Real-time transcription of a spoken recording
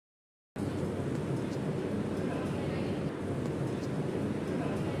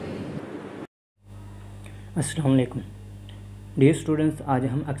अस्सलाम वालेकुम dear students, आज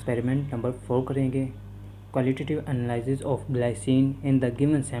हम एक्सपेरिमेंट नंबर 4 करेंगे। Qualitative analysis of glycine in the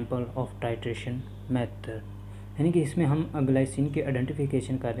given sample of titration method, यानी कि इसमें हम ग्लाइसिन की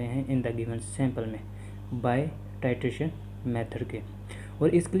आइडेंटिफिकेशन कर रहे हैं इन द गिवन सैंपल में बाय टाइट्रेशन मेथड के।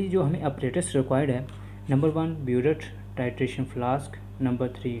 और इसके लिए जो हमें ऑपरेटर्स रिक्वायर्ड है, number 1 burette titration flask,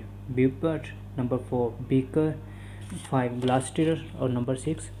 number 3 burette, number 4 beaker, 5 glass stirrer और number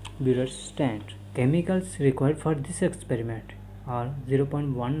 6 burette stand. Chemicals required for this experiment are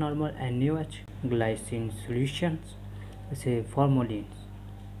 0.1 normal NaOH, glycine solutions, say Formalin.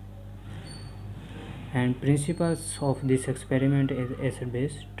 And principles of this experiment is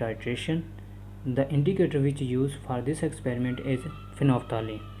acid-base titration. The indicator which used for this experiment is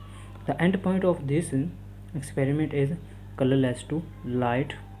Phenolphthalein. The end point of this experiment is colorless to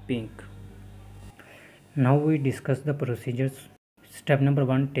light pink. Now we discuss the procedures. Step number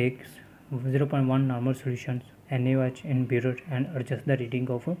 1, takes 0.1 normal solutions NaOH in burette and adjust the reading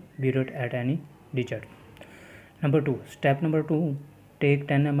of burette at any digit. Number 2, step number 2, take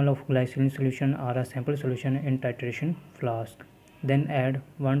 10 ml of glycine solution or a sample solution in titration flask. Then add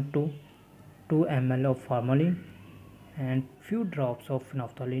 1 to 2 ml of formalin and few drops of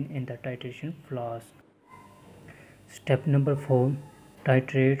phenolphthalein in the titration flask. Step number 4,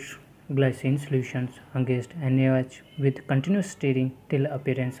 titrate glycine solutions against NaOH with continuous stirring till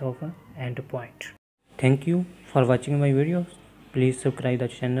appearance of an end point. Thank you for watching my videos. Please subscribe the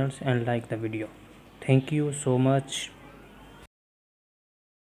channels and like the video. Thank you so much.